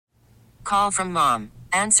Call from mom.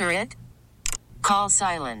 Answer it. Call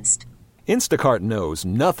silenced. Instacart knows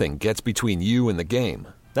nothing gets between you and the game.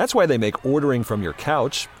 That's why they make ordering from your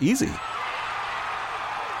couch easy.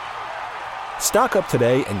 Stock up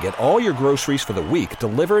today and get all your groceries for the week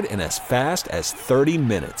delivered in as fast as 30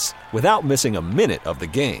 minutes without missing a minute of the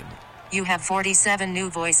game. You have 47 new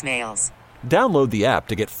voicemails. Download the app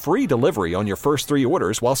to get free delivery on your first 3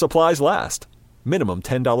 orders while supplies last. Minimum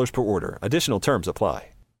 $10 per order. Additional terms apply.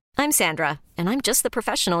 I'm Sandra, and I'm just the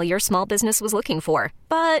professional your small business was looking for.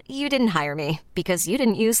 But you didn't hire me because you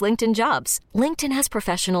didn't use LinkedIn Jobs. LinkedIn has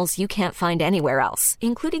professionals you can't find anywhere else,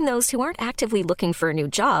 including those who aren't actively looking for a new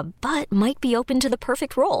job, but might be open to the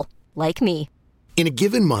perfect role, like me. In a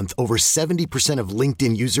given month, over 70% of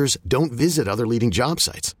LinkedIn users don't visit other leading job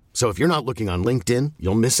sites. So if you're not looking on LinkedIn,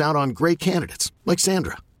 you'll miss out on great candidates like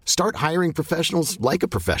Sandra. Start hiring professionals like a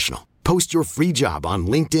professional. Post your free job on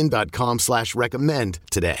linkedin.com/recommend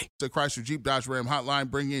today. The Chrysler Jeep Dodge Ram Hotline,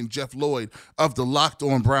 bring in Jeff Lloyd of the Locked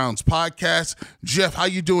On Browns podcast. Jeff, how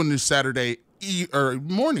you doing this Saturday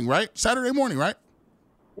morning, right? Saturday morning, right?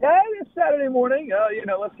 Yeah, it's Saturday morning.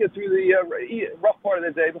 Let's get through the rough part of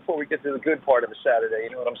the day before we get to the good part of a Saturday. You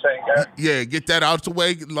know what I'm saying, guys? Yeah, get that out the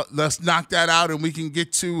way. Let's knock that out, and we can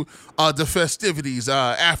get to the festivities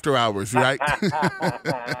after hours, right?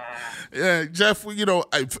 Yeah, Jeff,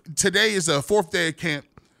 today is a fourth day of camp.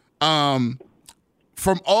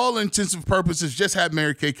 From all intents and purposes, just had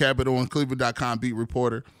Mary Kay Cabot on Cleveland.com beat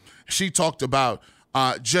reporter. She talked about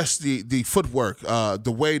just the footwork,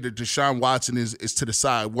 the way that Deshaun Watson is to the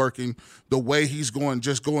side working, the way he's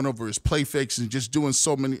going over his play fakes and just doing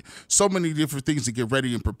so many different things to get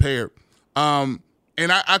ready and prepared. And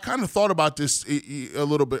I kind of thought about this a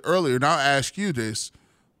little bit earlier, and I'll ask you this.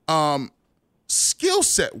 Skill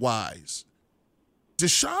set wise,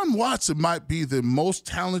 Deshaun Watson might be the most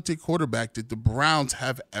talented quarterback that the Browns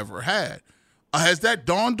have ever had. Has that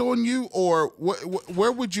dawned on you, or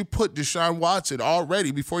where would you put Deshaun Watson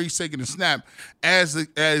already before he's taking a snap as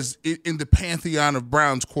in the pantheon of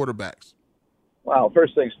Browns quarterbacks? Well,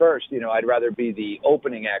 first things first, I'd rather be the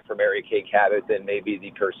opening act for Mary Kay Cabot than maybe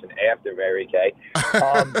the person after Mary Kay.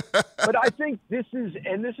 But I think this is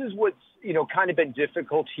what's, kind of been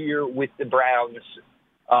difficult here with the Browns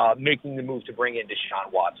making the move to bring in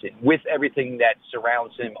Deshaun Watson. With everything that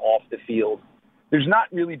surrounds him off the field, there's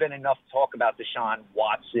not really been enough talk about Deshaun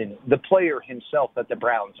Watson, the player himself that the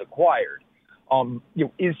Browns acquired.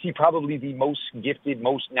 Is he probably the most gifted,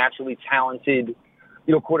 most naturally talented,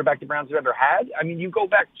 quarterback the Browns have ever had? I mean, you go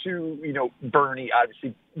back to, Bernie,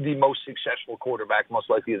 obviously the most successful quarterback most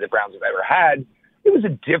likely the Browns have ever had. It was a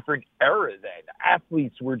different era then.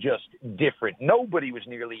 Athletes were just different. Nobody was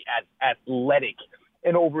nearly as athletic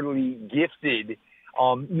and overly gifted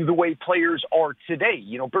the way players are today.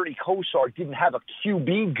 Bernie Kosar didn't have a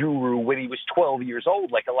QB guru when he was 12 years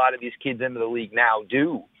old like a lot of these kids in the league now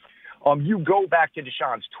do. You go back to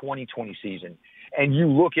Deshaun's 2020 season, and you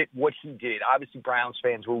look at what he did. Obviously, Browns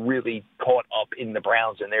fans were really caught up in the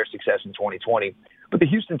Browns and their success in 2020. But the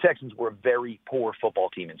Houston Texans were a very poor football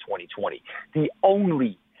team in 2020. The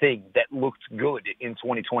only thing that looked good in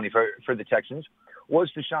 2020 for the Texans was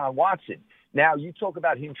Deshaun Watson. Now, you talk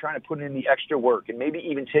about him trying to put in the extra work and maybe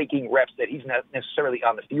even taking reps that he's not necessarily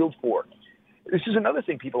on the field for. This is another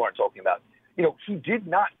thing people aren't talking about. He did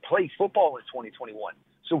not play football in 2021.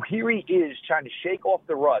 So here he is trying to shake off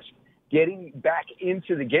the rust, getting back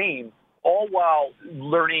into the game, all while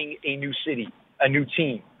learning a new city, a new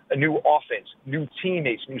team, a new offense, new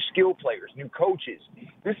teammates, new skill players, new coaches.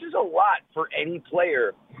 This is a lot for any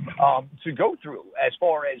player to go through as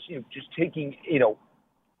far as, just taking,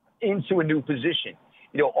 into a new position.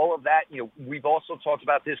 All of that, we've also talked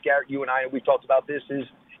about this, Garrett, you and I, we've talked about this is,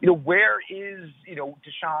 where is,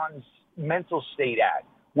 Deshaun's mental state at?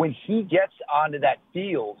 When he gets onto that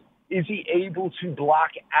field, is he able to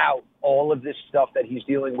block out all of this stuff that he's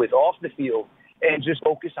dealing with off the field and just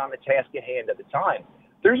focus on the task at hand at the time?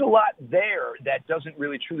 There's a lot there that doesn't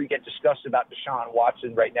really truly get discussed about Deshaun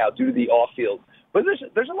Watson right now due to the off-field. But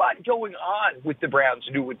there's a lot going on with the Browns'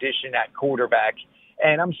 new addition at quarterback.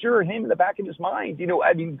 And I'm sure him in the back of his mind,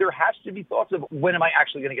 there has to be thoughts of when am I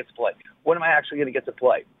actually going to get to play? When am I actually going to get to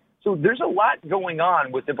play? So there's a lot going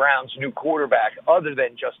on with the Browns' new quarterback other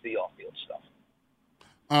than just the off-field stuff.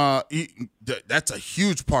 That's a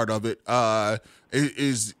huge part of it.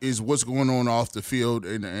 Is what's going on off the field,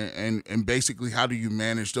 and basically how do you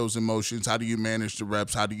manage those emotions? How do you manage the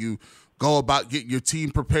reps? How do you go about getting your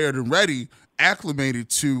team prepared and ready, acclimated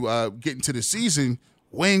to getting to the season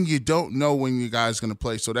when you don't know when your guy's going to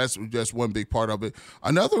play. So that's just one big part of it.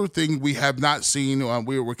 Another thing we have not seen,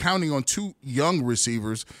 we're counting on two young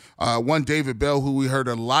receivers. One, David Bell, who we heard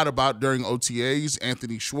a lot about during OTAs.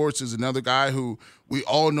 Anthony Schwartz is another guy who we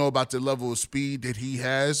all know about the level of speed that he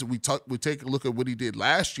has. We take a look at what he did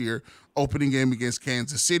last year, opening game against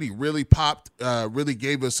Kansas City. Really popped, really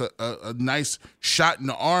gave us a nice shot in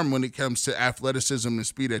the arm when it comes to athleticism and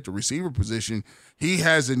speed at the receiver position. He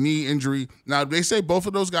has a knee injury. Now, they say both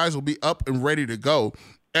of those guys will be up and ready to go.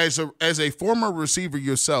 As a former receiver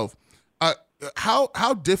yourself,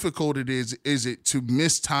 how difficult is it to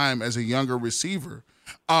miss time as a younger receiver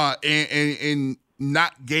and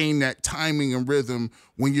not gain that timing and rhythm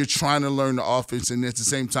when you're trying to learn the offense and at the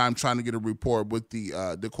same time trying to get a rapport with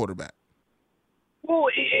the quarterback? Well,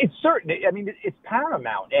 it's certain. I mean, it's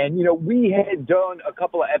paramount. And, we had done a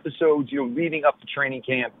couple of episodes, leading up to training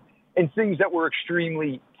camp and things that were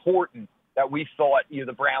extremely important that we thought,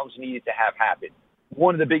 the Browns needed to have happen.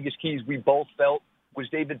 One of the biggest keys we both felt was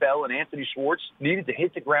David Bell and Anthony Schwartz needed to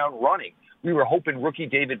hit the ground running. We were hoping rookie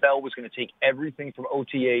David Bell was going to take everything from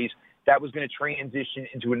OTAs that was going to transition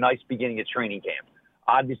into a nice beginning of training camp.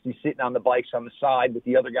 Obviously, sitting on the bikes on the side with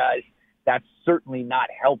the other guys, that's certainly not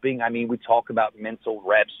helping. I mean, we talk about mental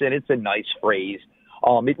reps, and it's a nice phrase.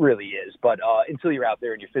 It really is. But until you're out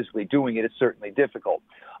there and you're physically doing it, it's certainly difficult.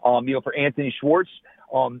 For Anthony Schwartz,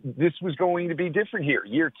 this was going to be different here.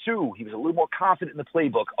 Year two, he was a little more confident in the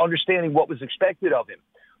playbook, understanding what was expected of him.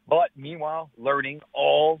 But meanwhile, learning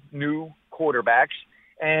all new quarterbacks.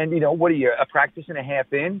 And, a practice and a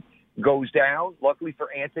half in goes down. Luckily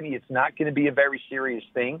for Anthony, it's not going to be a very serious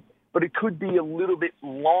thing, but it could be a little bit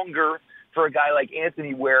longer for a guy like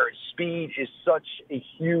Anthony, where speed is such a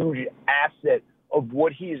huge asset of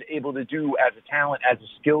what he is able to do as a talent, as a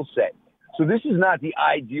skill set. So this is not the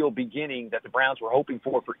ideal beginning that the Browns were hoping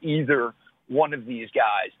for either one of these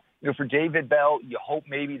guys. For David Bell, you hope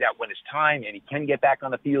maybe that when it's time and he can get back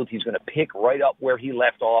on the field, he's going to pick right up where he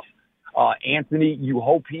left off. Anthony, you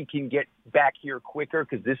hope he can get back here quicker,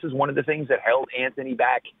 because this is one of the things that held Anthony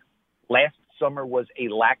back last summer was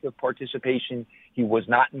a lack of participation. He was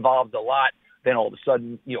not involved a lot. Then all of a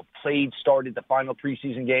sudden, started the final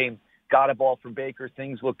preseason game, got a ball from Baker,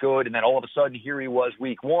 things looked good, and then all of a sudden here he was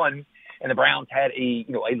week one, and the Browns had a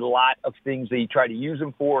lot of things they tried to use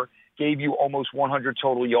him for, gave you almost 100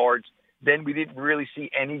 total yards. Then we didn't really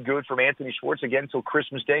see any good from Anthony Schwartz again until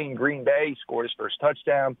Christmas Day in Green Bay, scored his first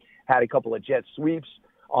touchdown, had a couple of jet sweeps.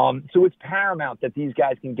 So it's paramount that these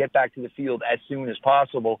guys can get back to the field as soon as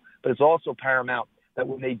possible, but it's also paramount that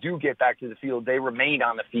when they do get back to the field, they remain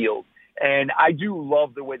on the field. And I do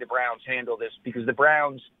love the way the Browns handle this, because the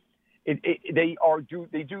Browns, they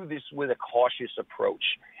do this with a cautious approach,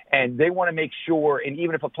 and they want to make sure. And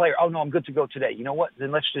even if a player, oh no, I'm good to go today. You know what?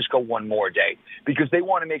 Then let's just go one more day, because they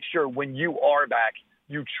want to make sure when you are back,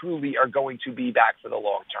 you truly are going to be back for the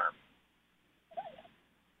long term.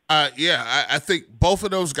 I think both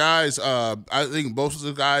of those guys.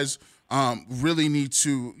 Really need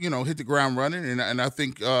to hit the ground running, and I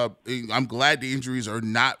think I'm glad the injuries are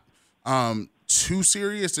not too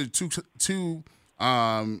serious or too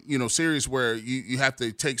serious where you have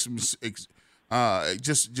to take some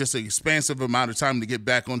just an expansive amount of time to get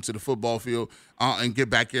back onto the football field and get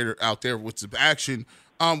back out there with some action.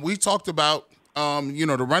 We talked about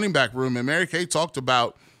the running back room, and Mary Kay talked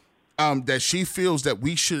about that she feels that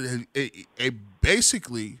we should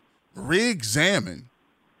basically re-examine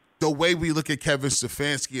the way we look at Kevin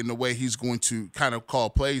Stefanski and the way he's going to kind of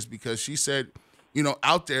call plays, because she said,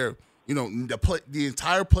 out there, the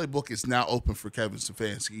entire playbook is now open for Kevin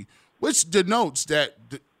Stefanski, which denotes that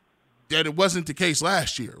it wasn't the case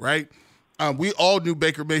last year, right? We all knew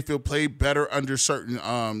Baker Mayfield played better under certain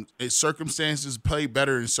circumstances, played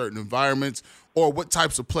better in certain environments, or what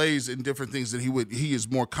types of plays and different things that he is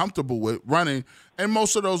more comfortable with running. And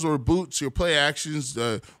most of those were boots, your play actions,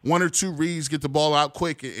 one or two reads, get the ball out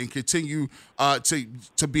quick, and continue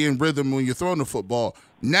to be in rhythm when you're throwing the football.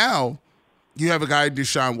 Now you have a guy,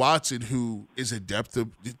 Deshaun Watson, who is adept at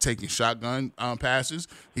taking shotgun passes.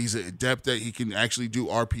 He's adept that he can actually do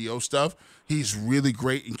RPO stuff. He's really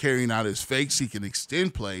great in carrying out his fakes. He can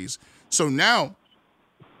extend plays. So now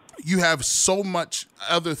you have so much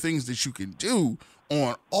other things that you can do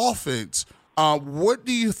on offense. What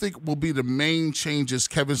do you think will be the main changes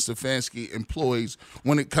Kevin Stefanski employs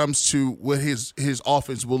when it comes to what his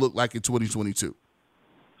offense will look like in 2022?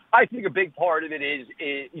 I think a big part of it is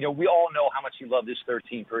we all know how much he loved his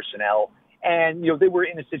 13 personnel. And, they were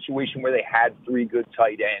in a situation where they had three good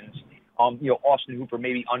tight ends. Austin Hooper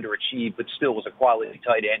maybe underachieved, but still was a quality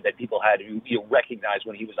tight end that people had to recognize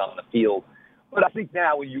when he was on the field. But I think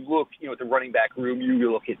now when you look, at the running back room,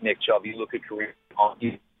 you look at Nick Chubb, you look at Kareem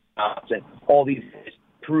Johnson, all these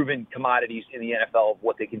proven commodities in the NFL of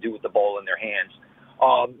what they can do with the ball in their hands.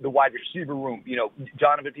 The wide receiver room,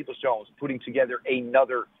 Donovan Peoples-Jones putting together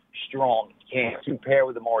another strong camp to pair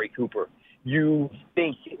with Amari Cooper. You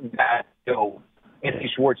think that,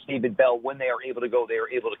 Anthony Schwartz, David Bell, when they are able to go, they are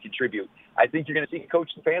able to contribute. I think you're going to see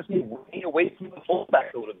Coach Stefanski running away from the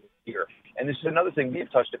fullback a little bit here. And this is another thing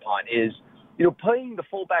we've touched upon is, playing the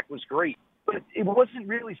fullback was great, but it wasn't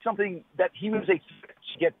really something that he was a threat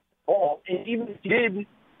to get the ball. And even if he did,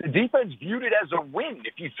 the defense viewed it as a win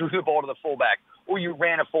if you threw the ball to the fullback or you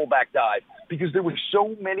ran a fullback dive, because there were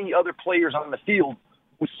so many other players on the field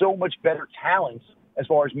with so much better talents as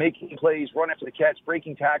far as making plays, run after the catch,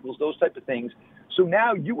 breaking tackles, those type of things. So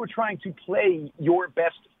now you were trying to play your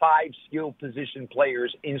best 5 skill position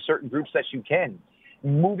players in certain groups that you can.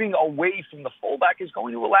 Moving away from the fullback is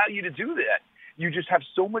going to allow you to do that. You just have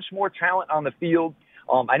so much more talent on the field.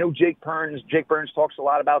 I know Jake Burns talks a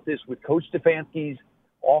lot about this with Coach Stefanski's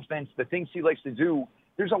offense, the things he likes to do.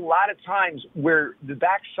 There's a lot of times where the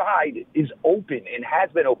backside is open and has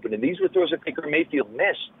been open, and these were throws that Baker Mayfield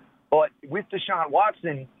missed. But with Deshaun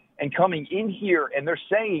Watson and coming in here, and they're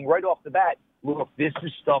saying right off the bat, look, this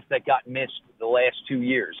is stuff that got missed the last 2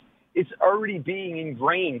 years. It's already being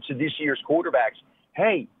ingrained to this year's quarterbacks.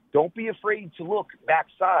 Hey, don't be afraid to look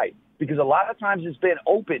backside, because a lot of times it's been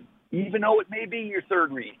open, even though it may be your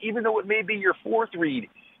 3rd read, even though it may be your 4th read.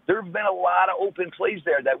 There have been a lot of open plays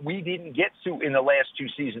there that we didn't get to in the last 2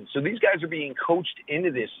 seasons. So these guys are being coached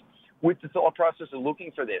into this with the thought process of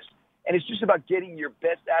looking for this. And it's just about getting your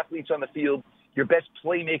best athletes on the field, your best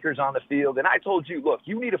playmakers on the field. And I told you, look,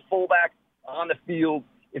 you need a fullback on the field.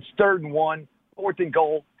 It's 3rd and 1, 4th and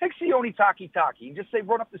goal. Take Sione Takitaki and just say,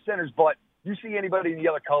 run up the center's butt. You see anybody in the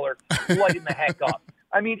other color, light him the heck up.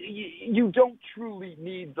 I mean, you don't truly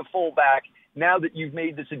need the fullback now that you've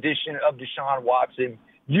made this addition of Deshaun Watson.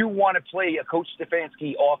 You want to play a Coach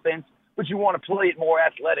Stefanski offense, but you want to play it more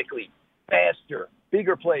athletically, faster,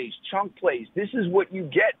 bigger plays, chunk plays. This is what you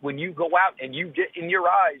get when you go out and you get in your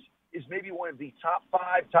eyes is maybe one of the top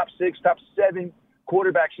 5, top 6, top 7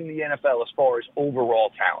 quarterbacks in the NFL as far as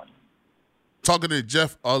overall talent. Talking to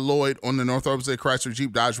Jeff Lloyd on the North Orbit Chrysler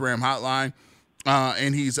Jeep Dodge Ram hotline,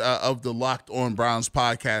 and he's of the Locked On Browns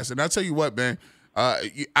podcast. And I'll tell you what, man,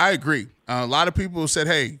 I agree. A lot of people said,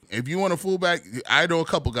 hey, if you want a fullback, I know a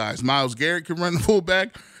couple guys. Myles Garrett can run the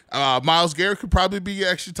fullback. Myles Garrett could probably be your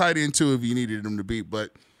extra tight end, too, if you needed him to be.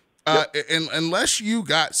 But unless you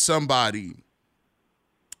got somebody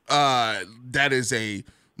that is a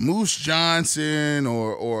Moose Johnson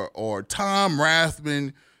or Tom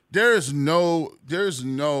Rathman, there's no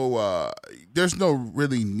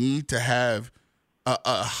really need to have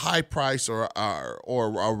a high price or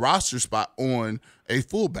a roster spot on a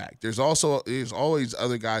fullback. There's always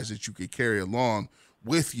other guys that you could carry along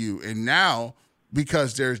with you. And now,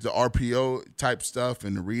 because there's the RPO type stuff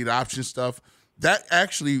and the read option stuff, that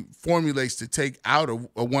actually formulates to take out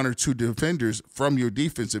a 1 or 2 defenders from your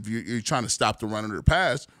defense if you're trying to stop the run or the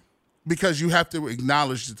pass, because you have to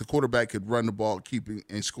acknowledge that the quarterback could run the ball, keep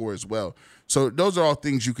and score as well. So those are all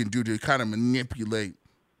things you can do to kind of manipulate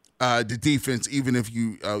the defense, even if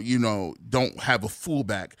you don't have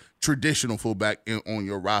a traditional fullback on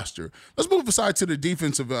your roster. Let's move aside to the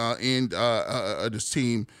defensive end of this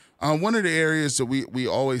team. One of the areas that we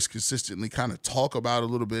always consistently kind of talk about a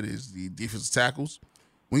little bit is the defensive tackles.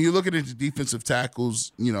 When you're looking at the defensive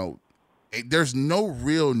tackles, there's no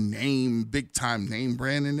real big-time name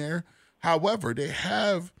brand in there. However, they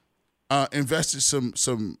have invested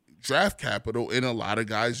some draft capital in a lot of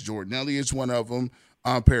guys. Jordan Elliott's one of them.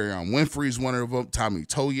 Perion Winfrey's one of them. Tommy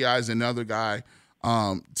Togiai is another guy.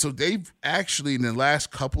 So they've actually, in the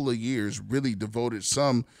last couple of years, really devoted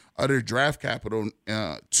some of their draft capital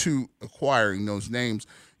to acquiring those names.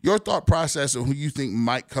 Your thought process of who you think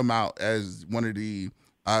might come out as one of the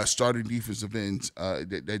starting defensive ends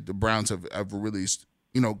that the Browns have released,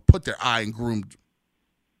 put their eye and groomed.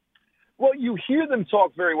 Well, you hear them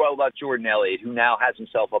talk very well about Jordan Elliott, who now has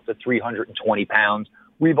himself up to 320 pounds.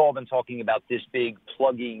 We've all been talking about this big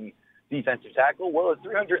plugging defensive tackle. Well, at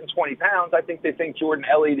 320 pounds, I think they think Jordan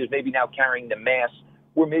Elliott is maybe now carrying the mass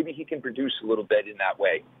where maybe he can produce a little bit in that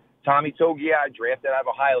way. Tommy Togiai, drafted out of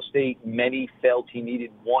Ohio State. Many felt he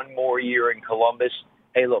needed one more year in Columbus.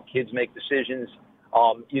 Hey, look, kids make decisions.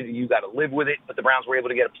 You got to live with it. But the Browns were able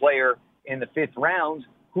to get a player in the 5th round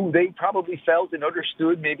who they probably felt and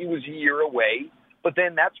understood maybe was a year away. But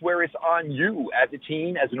then that's where it's on you as a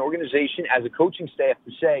team, as an organization, as a coaching staff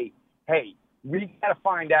to say, hey, we got to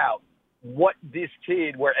find out what this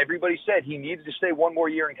kid, where everybody said he needed to stay one more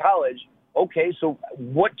year in college, okay, so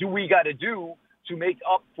what do we got to do to make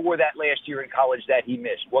up for that last year in college that he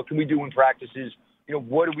missed? What can we do in practices?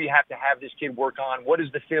 What do we have to have this kid work on? What is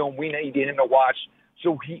the film we need him to watch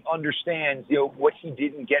so he understands, what he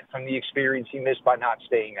didn't get from the experience he missed by not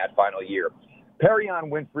staying that final year? Perion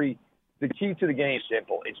Winfrey, the key to the game is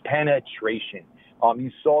simple. It's penetration.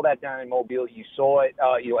 You saw that down in Mobile. You saw it,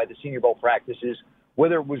 at the Senior Bowl practices.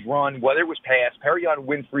 Whether it was run, whether it was pass, Perion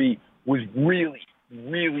Winfrey was really,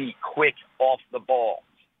 really quick off the ball.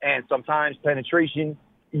 And sometimes penetration,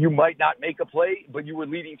 you might not make a play, but you were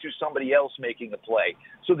leading to somebody else making a play.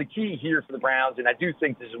 So the key here for the Browns, and I do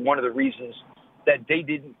think this is one of the reasons that they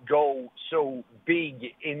didn't go so big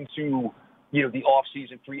into, the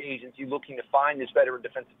offseason free agency looking to find this veteran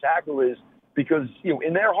defensive tackle, is because,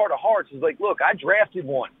 in their heart of hearts, is like, look, I drafted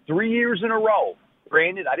one 3 years in a row.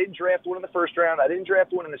 Granted, I didn't draft one in the first round. I didn't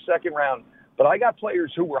draft one in the second round. But I got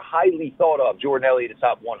players who were highly thought of. Jordan Elliott, a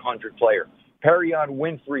top 100 player. Perion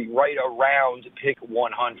Winfrey, right around pick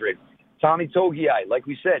 100. Tommy Togiai, like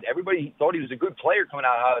we said, everybody thought he was a good player coming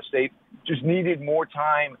out of Ohio State, just needed more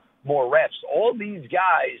time, more reps. All these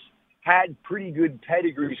guys had pretty good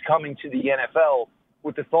pedigrees coming to the NFL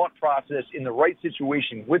with the thought process in the right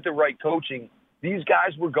situation, with the right coaching. These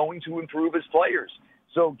guys were going to improve as players.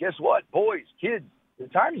 So guess what? Boys, kids, the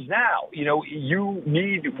time is now. We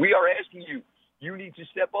are asking you, you need to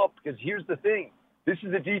step up, because here's the thing. This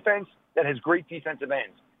is a defense that has great defensive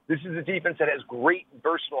ends. This is a defense that has great,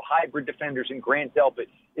 versatile hybrid defenders in Grant Delpit,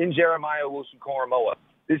 in Jeremiah Wilson-Koromoa.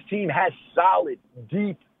 This team has solid,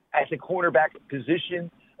 deep at the cornerback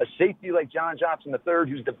position, a safety like John Johnson III,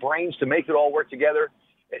 who's the brains to make it all work together.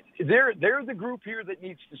 They're the group here that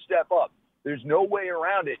needs to step up. There's no way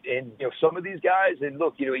around it. And, some of these guys, and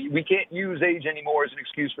look, we can't use age anymore as an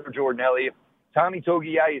excuse for Jordan Elliott. Tommy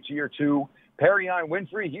Togiai, it's year 2. Perion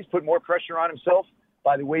Winfrey, he's put more pressure on himself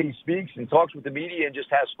by the way he speaks and talks with the media and just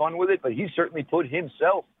has fun with it. But he's certainly put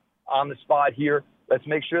himself on the spot here. Let's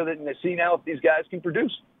make sure that see now if these guys can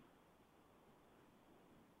produce.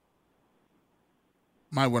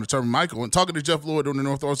 Might want to turn to Michael. And talking to Jeff Lloyd on the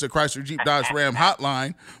North Olmsted Chrysler Jeep Dodge Ram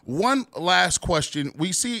hotline. One last question.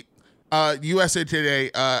 We see USA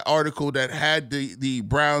Today article that had the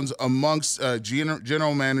Browns amongst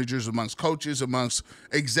general managers, amongst coaches, amongst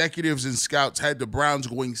executives and scouts, had the Browns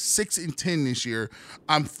going 6-10 this year.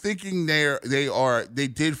 I'm thinking they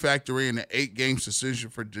did factor in an 8-game suspension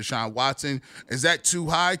for Deshaun Watson. Is that too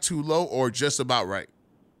high, too low, or just about right?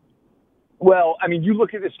 Well, I mean, you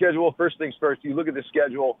look at the schedule. First things first, you look at the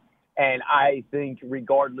schedule, and I think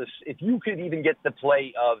regardless, if you could even get the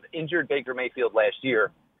play of injured Baker Mayfield last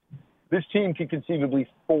year, this team can conceivably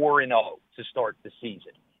 4-0 to start the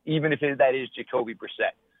season, even if that is Jacoby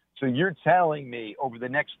Brissett. So you're telling me over the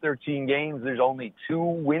next 13 games, there's only 2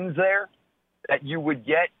 wins there that you would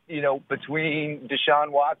get, between Deshaun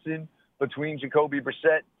Watson, between Jacoby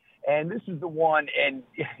Brissett. And this is the one, and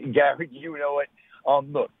Gary, you know it.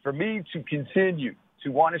 Look, for me to continue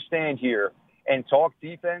to want to stand here and talk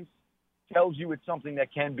defense tells you it's something that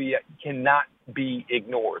cannot be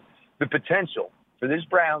ignored. The potential for this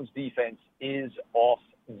Browns defense is off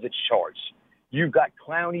the charts. You've got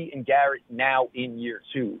Clowney and Garrett now in year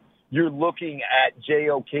 2. You're looking at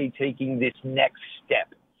JOK taking this next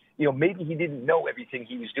step. Maybe he didn't know everything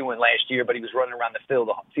he was doing last year, but he was running around the field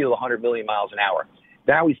 100 million miles an hour.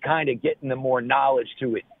 Now he's kind of getting the more knowledge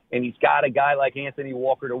to it. And he's got a guy like Anthony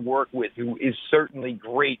Walker to work with who is certainly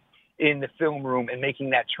great in the film room and making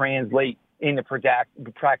that translate into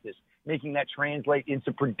practice, making that translate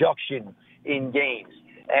into production in games.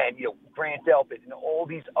 And, Grant Delpit and all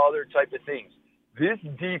these other type of things. This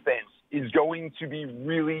defense is going to be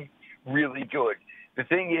really, really good. The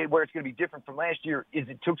thing is, where it's going to be different from last year is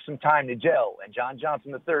it took some time to gel. And John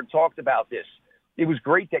Johnson III talked about this. It was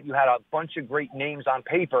great that you had a bunch of great names on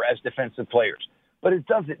paper as defensive players. But it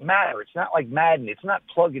doesn't matter. It's not like Madden. It's not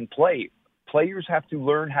plug and play. Players have to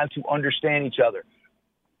learn how to understand each other,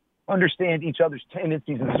 understand each other's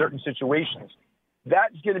tendencies in certain situations.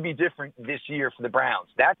 That's going to be different this year for the Browns.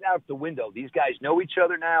 That's out the window. These guys know each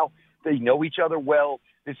other now. They know each other well.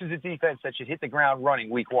 This is a defense that should hit the ground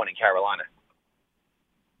running week 1 in Carolina.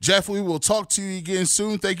 Jeff, we will talk to you again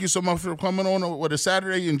soon. Thank you so much for coming on with a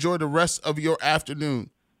Saturday. Enjoy the rest of your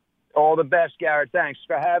afternoon. All the best, Garrett. Thanks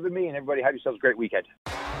for having me, and everybody have yourselves a great weekend.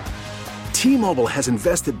 T-Mobile has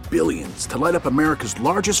invested billions to light up America's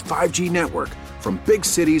largest 5G network, from big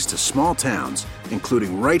cities to small towns,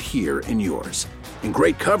 including right here in yours. And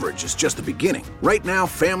great coverage is just the beginning. Right now,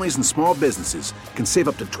 families and small businesses can save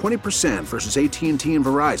up to 20% versus AT&T and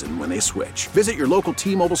Verizon when they switch. Visit your local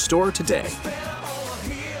T-Mobile store today.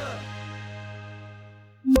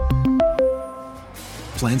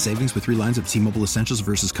 Plan savings with 3 lines of T-Mobile Essentials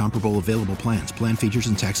versus comparable available plans. Plan features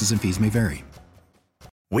and taxes and fees may vary.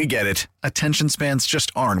 We get it. Attention spans just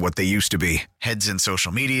aren't what they used to be. Heads in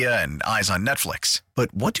social media and eyes on Netflix.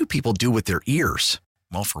 But what do people do with their ears?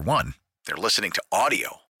 Well, for one, they're listening to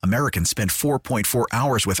audio. Americans spend 4.4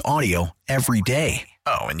 hours with audio every day.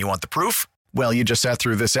 Oh, and you want the proof? Well, you just sat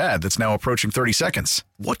through this ad that's now approaching 30 seconds.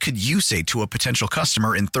 What could you say to a potential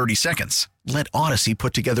customer in 30 seconds? Let Odyssey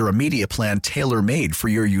put together a media plan tailor-made for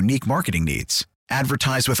your unique marketing needs.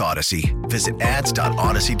 Advertise with Odyssey. Visit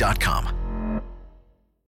ads.odyssey.com.